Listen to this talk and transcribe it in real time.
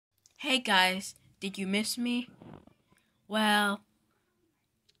Hey guys, did you miss me? Well,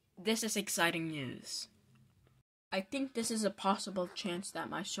 this is exciting news. I think this is a possible chance that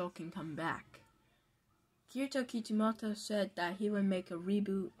my show can come back. Kirito Kitsimoto said that he would make a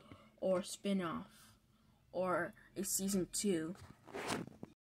reboot or spin-off or a season 2. He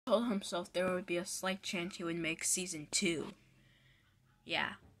told himself there would be a slight chance he would make season 2. Yeah,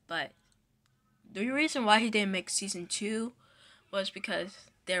 but the reason why he didn't make season 2 was because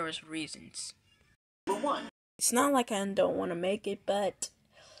there was reasons. Number 1. It's not like I don't want to make it, but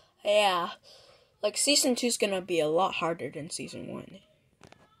yeah, like season 2 is gonna be a lot harder than season 1.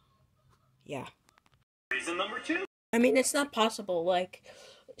 Yeah. Reason number 2. I mean, it's not possible. Like,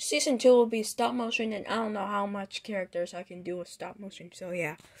 season 2 will be stop motion, and I don't know how much characters I can do with stop motion. So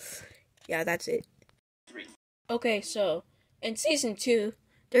yeah, that's it. 3. Okay, so in season 2,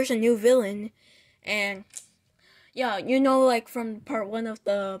 there's a new villain, and yeah, you know, like from part 1 of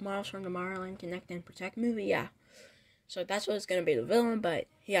the Miles from Tomorrowland Connect and Protect movie, yeah. So that's what's gonna be the villain, but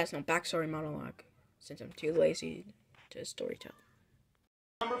he has no backstory monologue since I'm too lazy to storytell.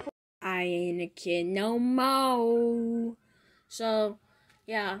 Number 4. I ain't a kid no more. So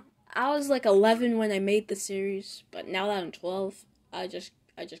yeah, I was like 11 when I made the series, but now that I'm 12, I just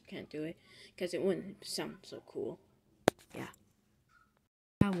can't do it because it wouldn't sound so cool. Yeah.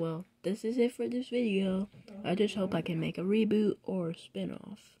 Well, this is it for this video. I just hope I can make a reboot or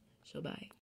spin-off. So bye.